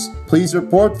numbers, please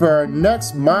report for our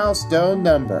next milestone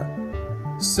number.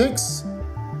 6,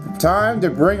 time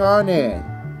to bring on in.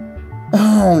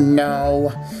 Oh no.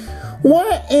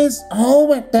 What is all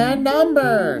with the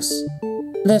numbers?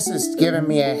 This is giving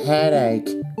me a headache.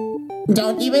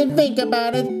 Don't even think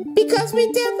about it, because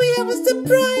we definitely have a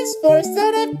surprise for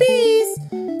Son of Beast.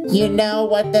 You know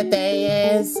what the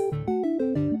day is?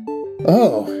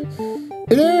 Oh,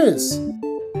 it is.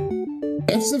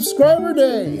 It's subscriber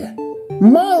day.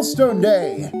 Milestone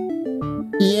day.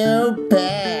 You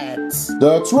bet.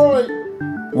 That's right.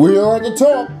 We are at the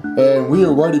top, and we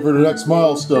are ready for the next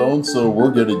milestone, so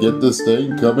we're gonna get this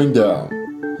thing coming down.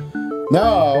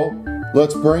 Now,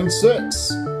 let's bring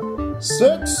 6.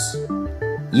 6,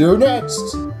 you're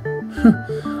next.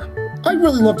 I'd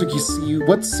really love to see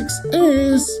what 6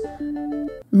 is.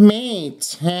 Me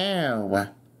too.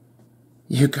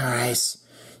 You guys,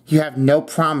 you have no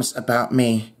promise about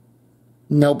me.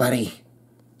 Nobody.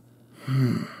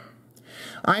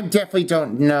 I definitely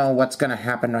don't know what's gonna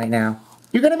happen right now.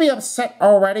 You're gonna be upset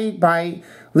already by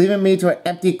leaving me to an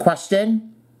empty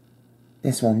question?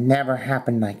 This will never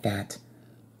happen like that.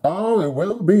 Oh, it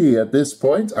will be at this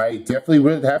point. I definitely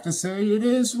would have to say it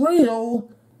is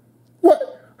real. What?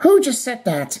 Who just said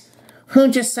that? Who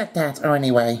just said that? Oh,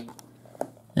 anyway.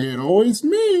 It always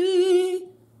me.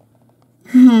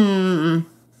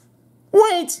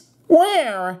 Wait,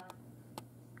 where?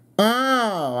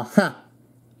 Oh, huh.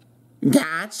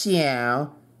 Got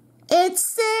you.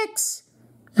 It's 6.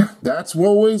 That's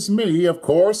always me, of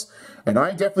course, and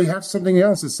I definitely have something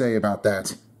else to say about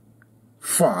that.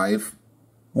 5.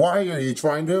 Why are you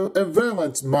trying to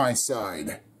valence my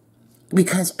side?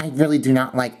 Because I really do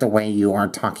not like the way you are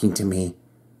talking to me.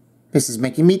 This is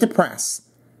making me depressed.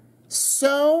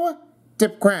 So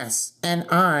depressed, and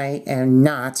I am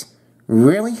not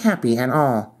really happy at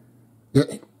all.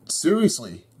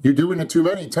 Seriously, you're doing it too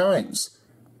many times.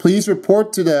 Please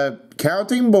report to the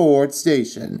counting board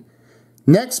station.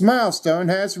 Next milestone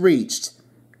has reached.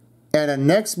 And the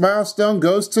next milestone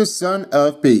goes to Son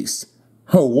of Beast.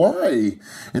 Oh, why?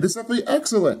 It is simply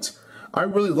excellent. I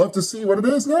really love to see what it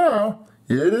is now.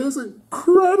 It is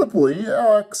incredibly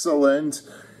excellent.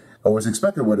 I was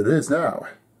expecting what it is now.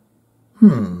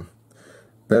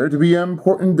 Better to be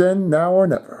important than now or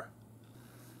never.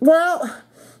 Well,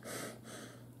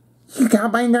 you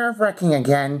got my nerve wrecking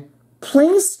again.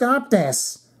 Please stop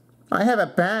this. I have a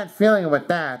bad feeling with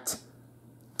that.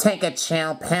 Take a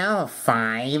chill pill,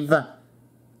 5.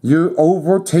 You're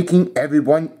overtaking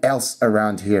everyone else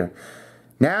around here.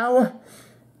 Now,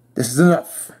 this is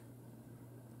enough.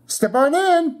 Step on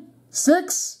in.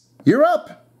 6, you're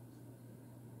up.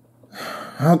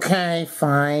 Okay,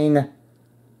 fine.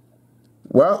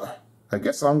 Well, I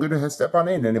guess I'm gonna step on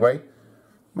in anyway.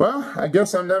 Well, I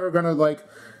guess I'm never gonna,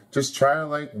 just try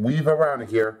to, weave around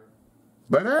here.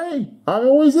 But hey, I'm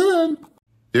always in.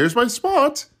 Here's my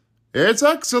spot. It's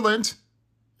excellent.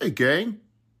 Hey, gang.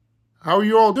 How are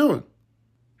you all doing?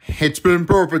 It's been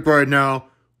perfect right now.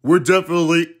 We're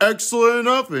definitely excellent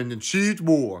enough and achieved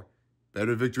more.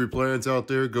 Better victory plans out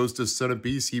there goes to Son of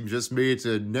Beast. He just made it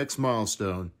to the next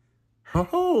milestone.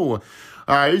 Oh,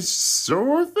 I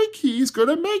sure think he's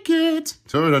gonna make it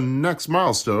to the next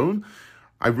milestone.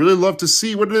 I really love to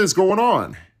see what it is going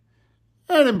on.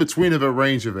 And in between of a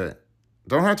range of it.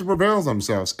 Don't have to prevail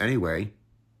themselves anyway.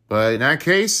 But in that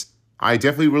case, I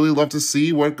definitely really love to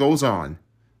see what goes on.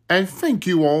 And thank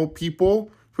you all,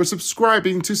 people, for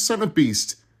subscribing to Son of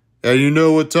Beast. And you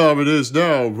know what time it is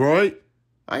now, right?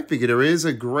 I think there is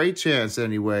a great chance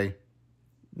anyway.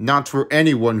 Not for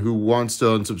anyone who wants to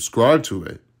unsubscribe to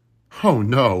it. Oh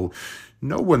no,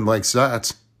 no one likes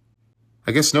that.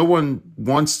 I guess no one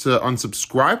wants to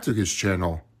unsubscribe to his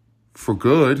channel. For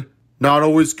good. Not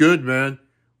always good, man.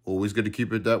 Always got to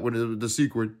keep it that way, the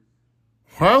secret.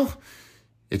 Well,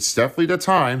 it's definitely the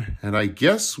time, and I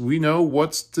guess we know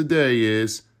what today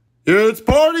is. It's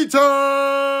party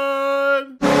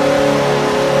time!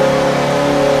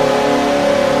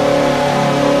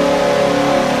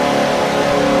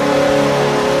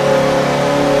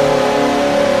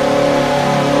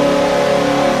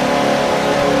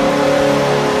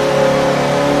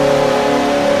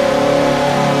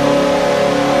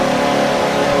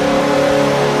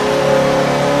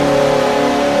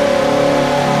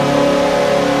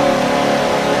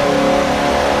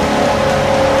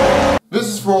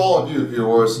 all of you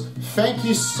viewers, thank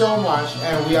you so much,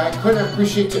 and I couldn't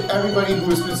appreciate to everybody who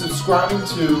has been subscribing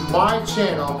to my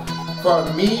channel. For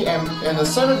me and the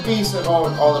Son of Beast and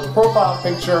all the profile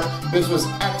picture, this was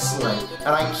excellent. And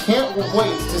I can't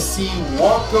wait to see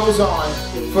what goes on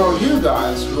for you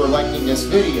guys who are liking this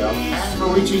video and for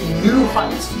reaching new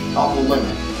heights of the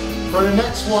limit. For the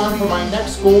next one, for my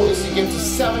next goal is to get to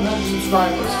 700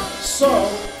 subscribers. So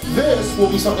this will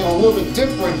be something a little bit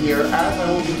different here, as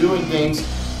I will be doing things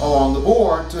along the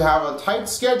board to have a tight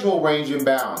schedule range and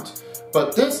bound.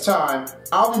 But this time,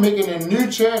 I'll be making a new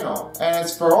channel, and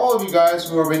it's for all of you guys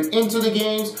who have been into the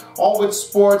games, all with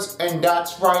sports, and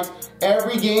that's right,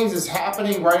 every games is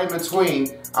happening right in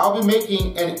between. I'll be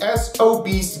making an SO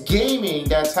Beast Gaming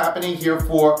that's happening here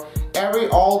for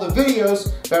all the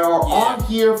videos that are on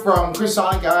here from Chris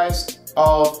Sonic Guys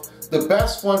of the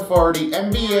best one for the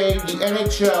NBA, the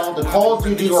NHL, the Call of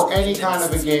Duty, or any kind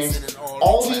of a game.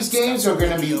 All these games are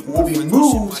will be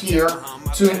moved here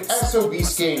to an SO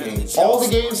Beast Gaming. All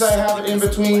the games I have in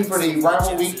between for the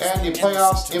rival week and the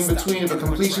playoffs, in between the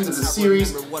completions of the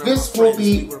series, this will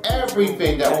be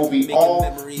everything that will be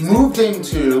all moved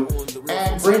into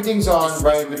and bring things on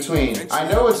right in between. I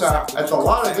know it's a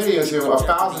lot of videos here,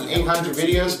 1,800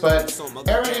 videos, but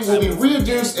everything will be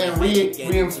reduced and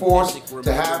reinforced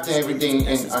to have everything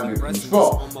under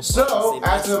control. So,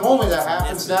 at the moment that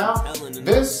happens now,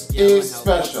 this is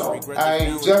special.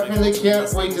 I definitely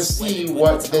can't wait to see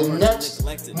what the next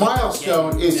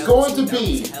milestone is going to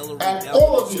be. And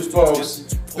all of you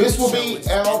folks, this will be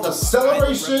the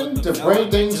celebration to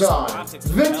bring things on.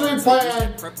 Victory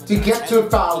plan to get to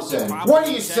 1,000. What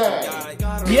do you say?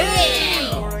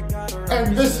 Yeah!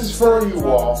 And this is for you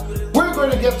all. We're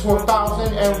going to get to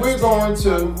 1,000 and we're going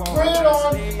to bring it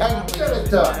on and get it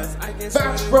done.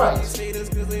 That's right.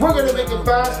 We're going to make it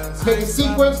fast, make a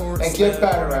sequence, and get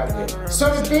better at it.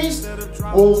 Son of Beast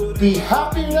will be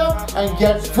happy enough and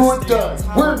get through it done.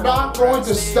 We're not going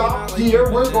to stop here.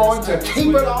 We're going to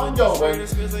keep it on going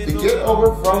to get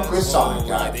over from Chris Sonic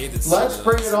Guy. Let's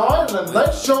bring it on and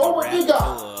let's show what we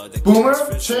got. Boomer,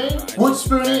 Chain, Wood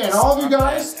Spoonie, and all of you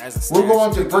guys, we're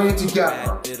going to bring it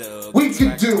together. We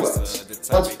can do it.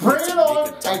 Let's bring it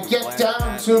on and get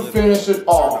down to finish it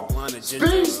all.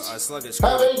 Beast,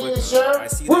 have anything to share?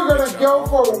 We're going to go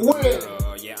for a win.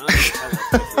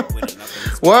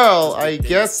 Well, I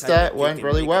guess that went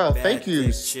really well. Thank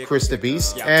you, Chris the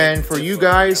Beast. And for you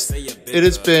guys, it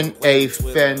has been a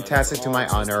fantastic to my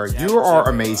honor. You are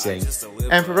amazing.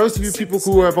 And for those of you people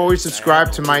who have always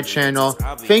subscribed to my channel,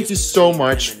 thank you so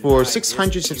much for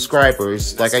 600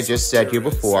 subscribers, like I just said here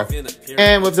before.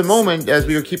 And with the moment, as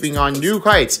we are keeping on new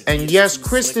heights, and yes,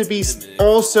 Chris the Beast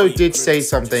also did say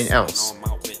something else.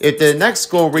 If the next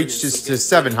goal reaches to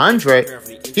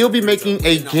 700, he'll be making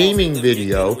a gaming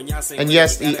video, and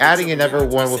yes, adding another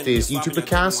one with his YouTube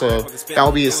account, so that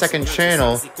will be his second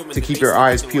channel to keep your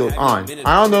eyes peeled on.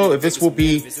 I don't know if this will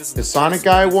be the Sonic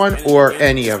Guy one or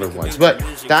any other ones, but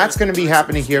that's going to be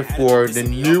happening here for the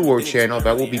newer channel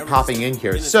that will be popping in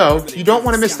here. So, you don't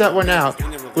want to miss that one out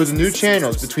with the new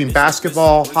channels between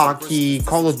basketball, hockey,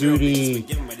 Call of Duty,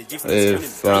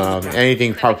 if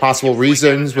anything, possible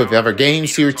reasons with other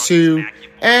games here too.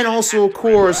 And also, of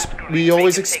course, we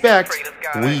always expect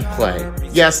we play.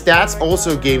 Yes, that's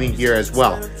also gaming here as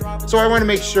well. So I want to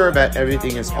make sure that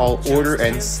everything is all order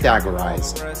and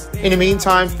staggerized. In the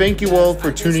meantime, thank you all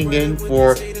for tuning in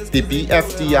for the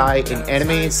BFDI and Anime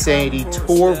Insanity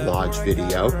Tour Vlog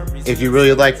video. If you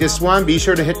really like this one, be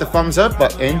sure to hit the thumbs up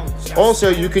button. Also,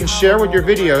 you can share with your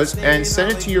videos and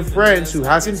send it to your friends who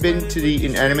hasn't been to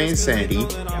the Anime Insanity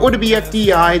or the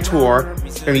BFDI tour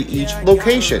in each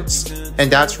locations. And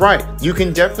that's right, you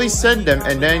can definitely send them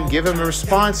and then give them a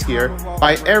response here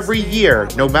by every year,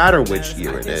 no matter which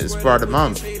year it is, for the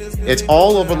month. It's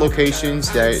all over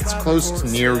locations that it's close to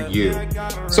near you.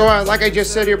 So like I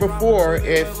just said here before,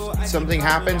 if something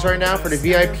happens right now for the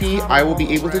VIP, I will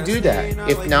be able to do that.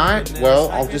 If not, well,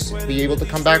 I'll just be able to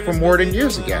come back for more than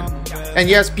years again. And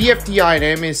yes, BFDI and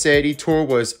Anime Insanity Tour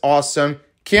was awesome.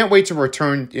 Can't wait to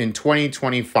return in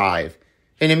 2025.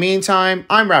 In the meantime,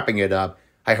 I'm wrapping it up.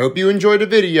 I hope you enjoyed the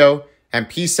video, and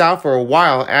peace out for a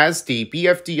while as the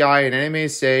BFDI and Anime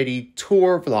Insanity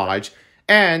Tour Vlog,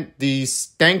 and the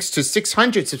thanks to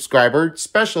 600 subscriber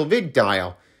special vid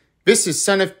dial. This is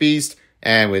Son of Beast,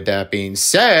 and with that being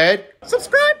said,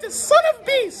 subscribe to Son of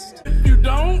Beast! If you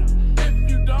don't,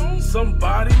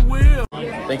 somebody will.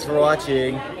 Thanks for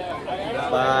watching.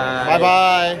 Bye.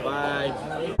 Bye-bye.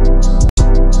 Bye.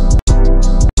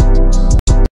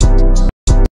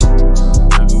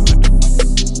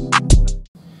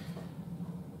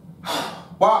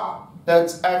 Wow.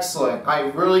 That's excellent. I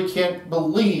really can't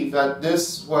believe that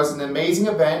this was an amazing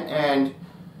event, and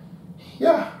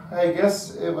yeah, I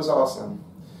guess it was awesome.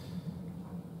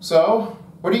 So,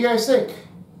 what do you guys think?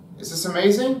 Is this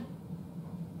amazing?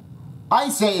 I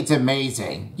say it's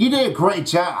amazing. You did a great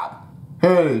job.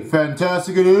 Hey,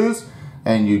 fantastic it is.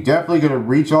 And you're definitely going to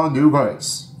reach on new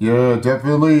heights. Yeah,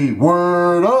 definitely.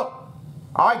 Word up.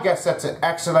 I guess that's an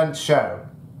excellent show.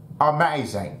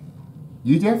 Amazing.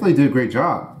 You definitely did a great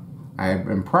job. I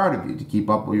am proud of you to keep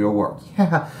up with your work.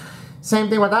 Yeah, same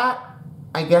thing with that.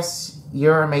 I guess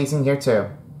you're amazing here too.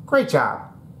 Great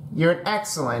job. You're an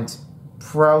excellent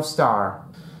pro star.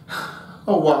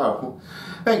 Oh, wow.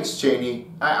 Thanks, Cheney.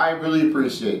 I really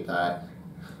appreciate that.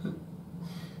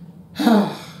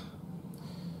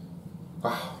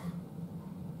 Wow.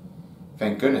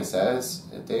 Thank goodness,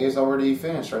 the day is already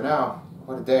finished right now.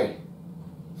 What a day.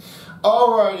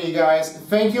 Alrighty, guys.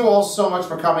 Thank you all so much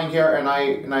for coming here. And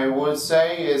I would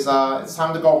say is it's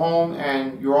time to go home,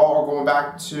 and you all are going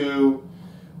back to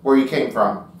where you came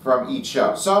from each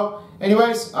show. So,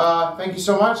 anyways, thank you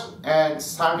so much, and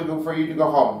it's time to go for you to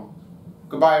go home.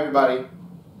 Goodbye, everybody.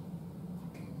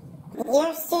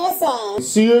 Yes, you're saying.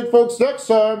 See you folks next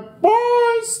time.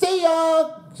 Bye. See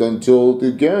ya. Until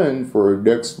again for our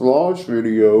next vlog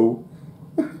video.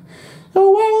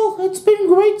 Oh well, it's been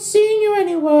great seeing you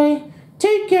anyway.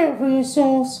 Take care of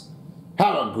yourselves.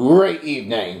 Have a great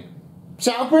evening.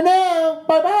 Ciao for now.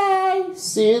 Bye-bye.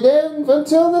 See you then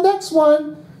until the next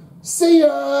one. See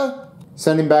ya.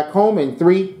 Sending back home in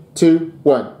 3, 2,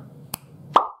 1.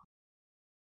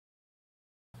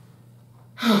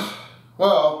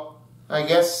 Well, I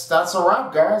guess that's a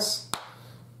wrap, guys.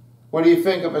 What do you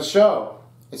think of a show?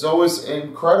 It's always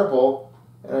incredible,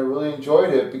 and I really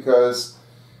enjoyed it because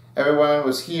everyone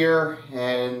was here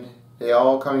and they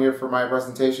all come here for my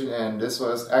presentation, and this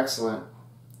was excellent.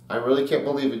 I really can't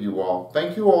believe it, you all.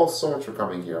 Thank you all so much for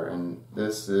coming here, and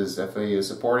this is definitely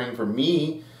supporting for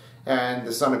me and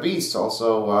the Son of Beast,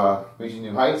 also reaching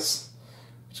new heights,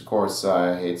 which of course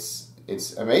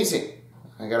it's amazing.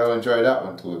 I gotta enjoy that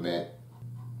one to admit.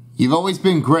 You've always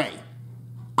been great.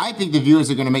 I think the viewers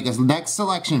are going to make a next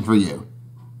selection for you.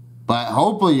 But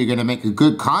hopefully you're going to make a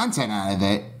good content out of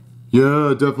it.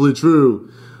 Yeah, definitely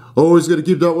true. Always got to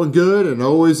keep that one good and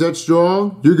always that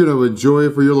strong. You're going to enjoy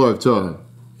it for your lifetime.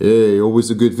 Hey,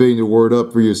 always a good thing to word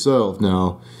up for yourself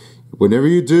now. Whenever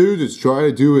you do, just try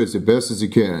to do it as the best as you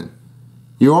can.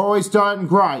 You're always done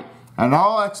great, and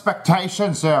all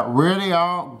expectations are really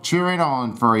all cheering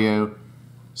on for you.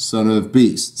 Son of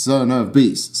Beast, son of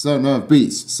Beast, son of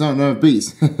Beast, son of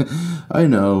Beast. I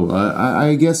know.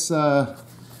 I guess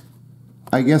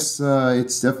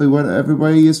it's definitely what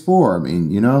everybody is for. I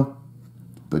mean, you know.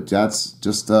 But that's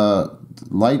just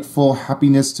delightful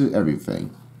happiness to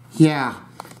everything. Yeah,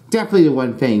 definitely the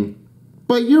one thing.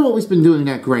 But you've always been doing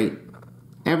that great.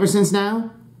 Ever since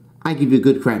now, I give you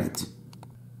good credit.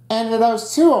 And to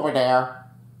those two over there,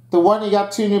 the one you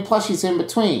got 2 new plushies in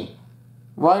between.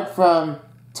 Right from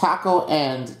Taco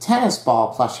and Tennis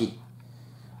Ball plushie.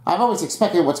 I've always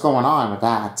expected what's going on with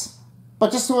that.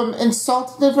 But just to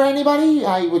insult it for anybody,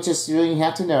 I would just really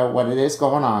have to know what it is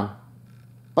going on.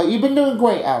 But you've been doing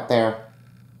great out there.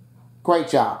 Great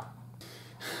job.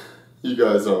 You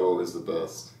guys are always the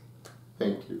best.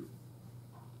 Thank you.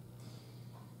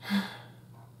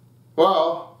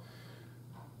 Well,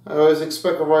 I always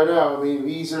expect them right now. I mean,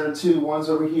 these are the 2 ones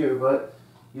over here, but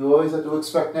you always have to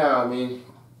expect now. I mean,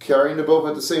 carrying the both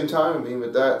at the same time, I mean,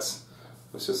 but that's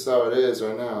just how it is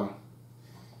right now.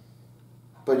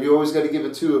 But you always got to give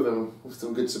it 2 of them with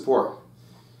some good support.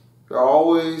 You're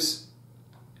always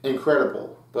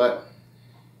incredible, but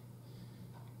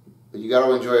you got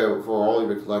to enjoy it for all of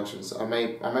your collections. I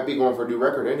might be going for a new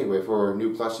record anyway for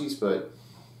new plushies, but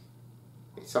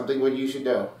it's something what you should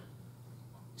know.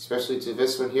 Especially to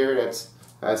this one here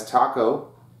that's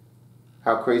Taco.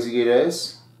 How crazy it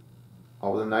is.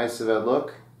 All the nice of that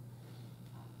look.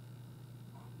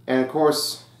 And of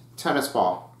course, Tennis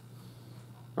Ball.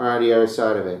 Right on the other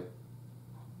side of it.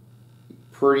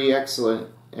 Pretty excellent.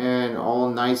 And all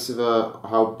nice of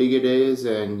how big it is,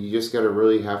 and you just gotta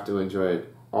really have to enjoy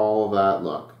it. All that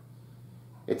look.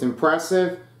 It's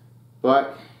impressive,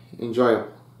 but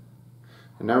enjoyable.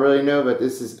 And I really know that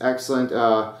this is excellent,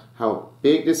 how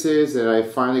big this is, and I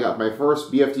finally got my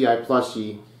first BFDI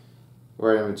plushie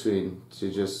right in between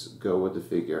to just go with the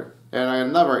figure. And I have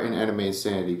another Inanimate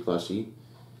Insanity plushie.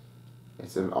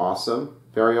 It's an awesome,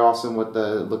 very awesome with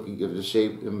the looking of the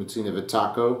shape in between of a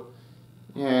taco.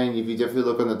 And if you definitely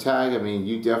look on the tag, I mean,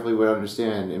 you definitely would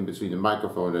understand in between the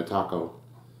microphone and the taco.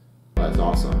 That's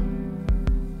awesome.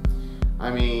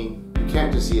 I mean, you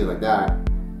can't just see it like that.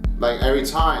 like every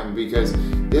time, because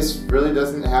this really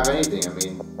doesn't have anything. I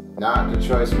mean, not the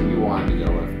choice what you wanted to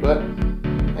go with, but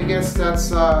I guess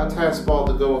that's a tennis ball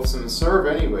to go with some serve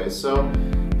anyway, so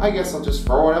I guess I'll just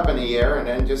throw it up in the air and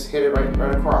then just hit it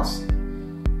right across.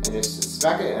 And just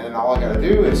smack it, and all I gotta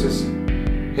do is just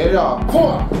hit it off.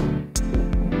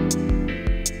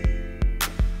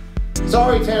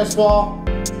 Sorry, tennis ball.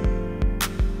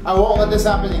 I won't let this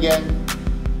happen again.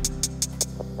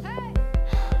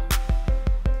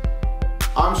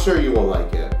 I'm sure you will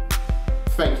like it.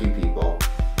 Thank you, people.